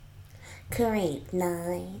Creep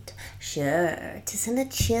night, sure to send a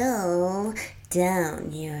chill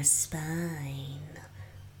down your spine.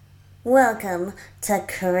 Welcome to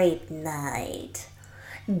Creep Night.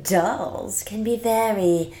 Dolls can be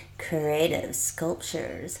very creative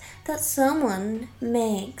sculptures that someone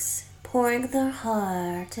makes, pouring their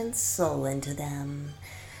heart and soul into them.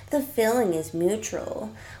 The feeling is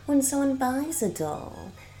mutual when someone buys a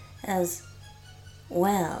doll, as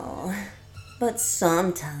well. But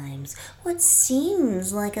sometimes what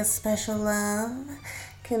seems like a special love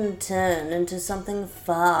can turn into something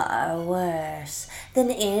far worse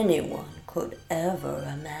than anyone could ever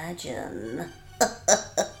imagine.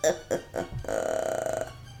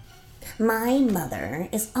 My mother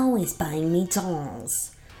is always buying me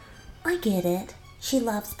dolls. I get it, she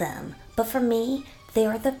loves them, but for me, they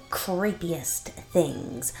are the creepiest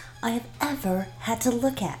things I have ever had to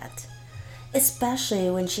look at. Especially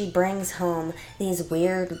when she brings home these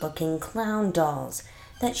weird-looking clown dolls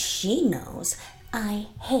that she knows I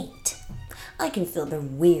hate. I can feel their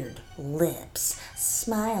weird lips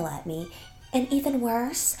smile at me, and even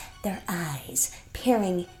worse, their eyes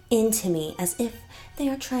peering into me as if they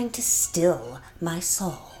are trying to steal my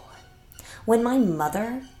soul. When my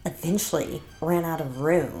mother eventually ran out of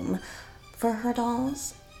room for her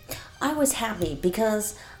dolls, I was happy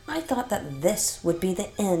because I thought that this would be the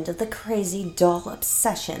end of the crazy doll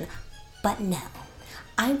obsession, but no,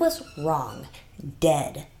 I was wrong,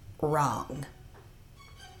 dead wrong.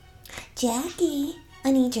 Jackie,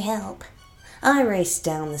 I need your help. I raced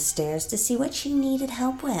down the stairs to see what she needed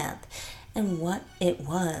help with and what it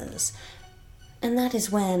was. And that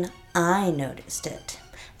is when I noticed it,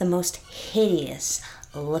 the most hideous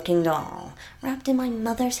looking doll wrapped in my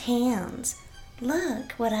mother's hands.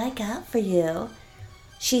 Look what I got for you,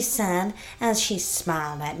 she said as she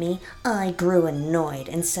smiled at me. I grew annoyed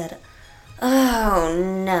and said, "Oh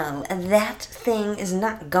no, that thing is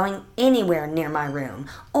not going anywhere near my room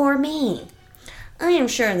or me." I am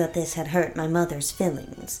sure that this had hurt my mother's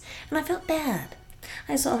feelings, and I felt bad.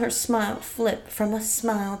 I saw her smile flip from a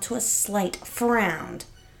smile to a slight frown.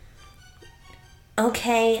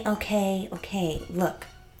 Okay, look.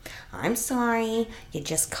 I'm sorry, you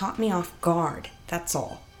just caught me off guard, that's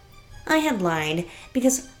all. I had lied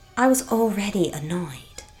because I was already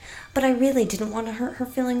annoyed, but I really didn't want to hurt her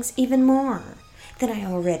feelings even more than I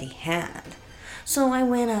already had. So I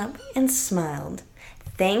went up and smiled.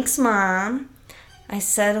 "Thanks, Mom," I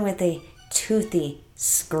said with a toothy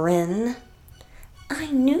grin. "I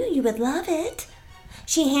knew you would love it."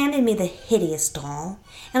 She handed me the hideous doll,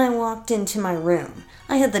 and I walked into my room.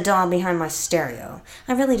 I hid the doll behind my stereo.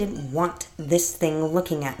 I really didn't want this thing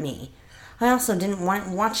looking at me. I also didn't want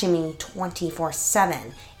it watching me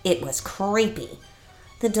 24/7. It was creepy.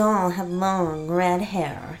 The doll had long red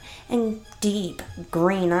hair and deep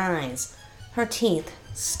green eyes. Her teeth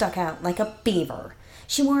stuck out like a beaver.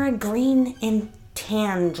 She wore a green and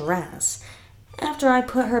tan dress. After I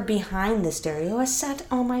put her behind the stereo, I sat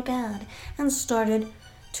on my bed and started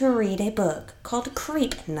to read a book called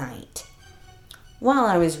Creep Night. While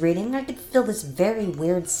I was reading, I could feel this very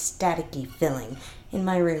weird staticky feeling in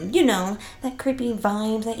my room. You know, that creepy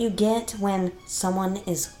vibe that you get when someone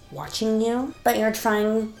is watching you, but you're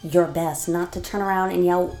trying your best not to turn around and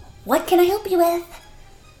yell, "What can I help you with?"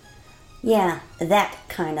 Yeah, that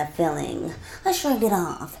kind of feeling. I shrugged it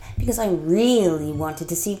off because I really wanted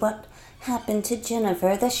to see what happened to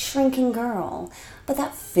Jennifer, the shrinking girl, but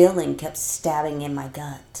that feeling kept stabbing in my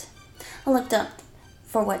gut. I looked up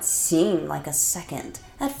for what seemed like a second.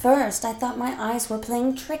 At first, I thought my eyes were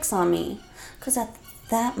playing tricks on me, because at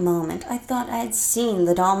that moment, I thought I had seen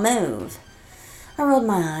the doll move. I rolled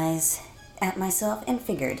my eyes at myself and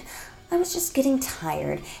figured I was just getting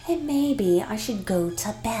tired and maybe I should go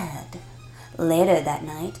to bed. Later that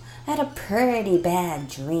night, I had a pretty bad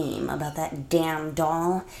dream about that damn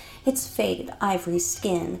doll. Its faded ivory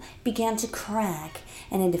skin began to crack,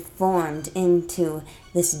 and it deformed into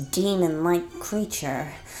this demon-like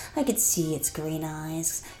creature. I could see its green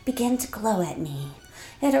eyes begin to glow at me.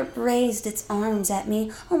 It had raised its arms at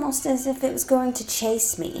me, almost as if it was going to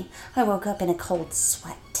chase me. I woke up in a cold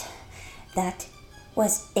sweat. That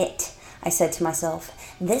was it, I said to myself.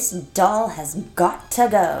 This doll has got to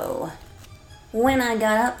go. When I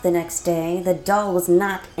got up the next day, the doll was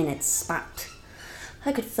not in its spot.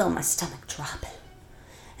 I could feel my stomach drop.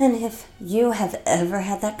 And if you have ever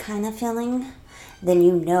had that kind of feeling, then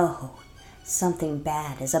you know something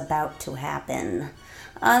bad is about to happen.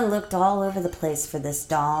 I looked all over the place for this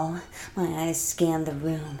doll. My eyes scanned the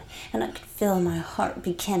room, and I could feel my heart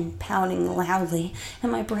begin pounding loudly,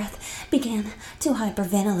 and my breath began to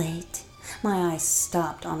hyperventilate. My eyes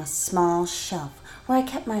stopped on a small shelf where I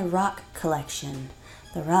kept my rock collection.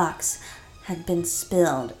 The rocks had been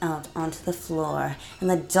spilled out onto the floor, and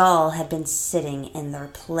the doll had been sitting in their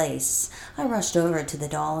place. I rushed over to the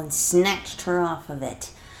doll and snatched her off of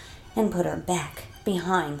it and put her back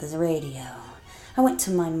behind the radio. I went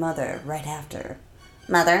to my mother right after.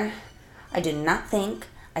 Mother, I do not think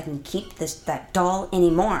I can keep that doll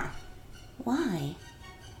anymore. Why?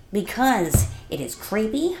 Because it is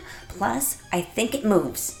creepy, plus I think it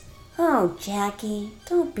moves. Oh, Jackie,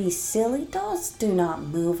 don't be silly. Dolls do not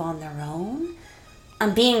move on their own.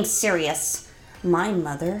 I'm being serious. My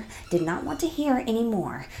mother did not want to hear any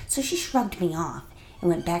more, so she shrugged me off and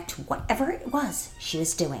went back to whatever it was she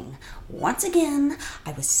was doing. Once again,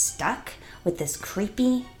 I was stuck with this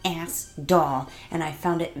creepy ass doll, and I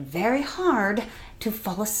found it very hard to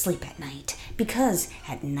fall asleep at night, because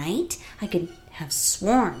at night I could have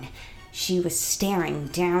sworn she was staring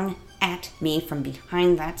down at me from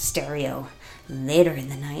behind that stereo. Later in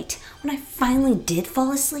the night, when I finally did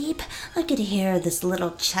fall asleep, I could hear this little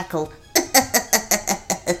chuckle.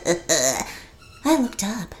 I looked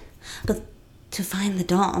up, but to find the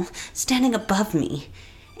doll standing above me,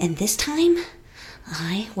 and this time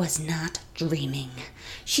I was not dreaming.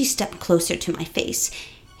 She stepped closer to my face,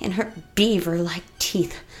 and her beaver-like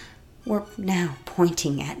teeth were now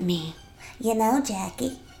pointing at me. You know,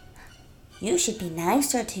 Jackie, you should be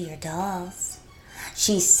nicer to your dolls,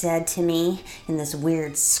 she said to me in this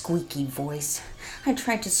weird squeaky voice. I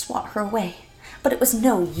tried to swat her away, but it was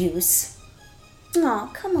no use. Oh,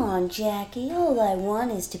 come on, Jackie. All I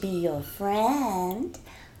want is to be your friend,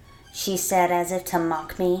 she said as if to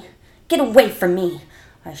mock me. Get away from me,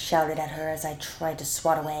 I shouted at her as I tried to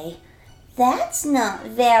swat away. That's not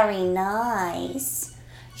very nice,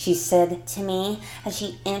 she said to me as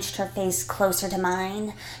she inched her face closer to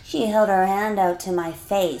mine. She held her hand out to my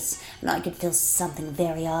face, and I could feel something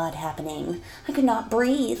very odd happening. I could not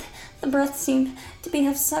breathe. The breath seemed to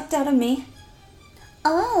have sucked out of me.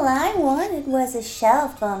 All I wanted was a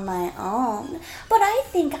shelf on my own, but I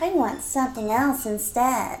think I want something else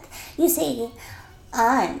instead. You see,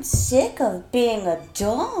 I'm sick of being a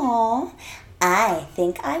doll. I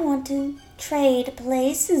think I want to trade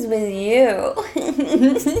places with you.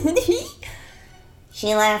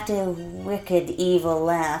 She laughed a wicked, evil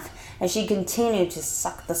laugh as she continued to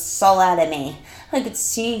suck the soul out of me. I could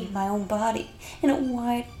see my own body in a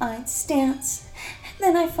wide-eyed stance.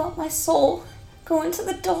 Then I felt my soul go into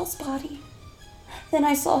the doll's body. Then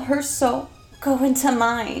I saw her soul go into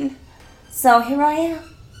mine. So here I am,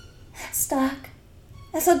 stuck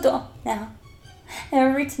as a doll now.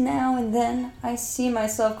 Every now and then I see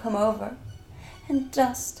myself come over and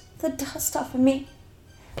dust the dust off of me.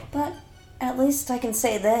 But at least I can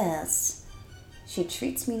say this: she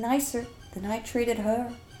treats me nicer than I treated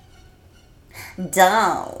her.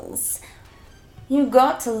 Dolls, you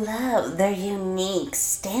got to love their unique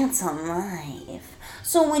stance on life.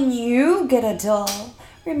 So when you get a doll,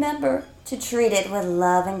 remember to treat it with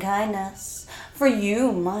love and kindness, for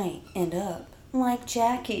you might end up like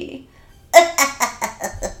Jackie.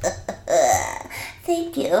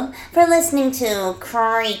 Thank you for listening to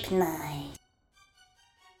Creep Night.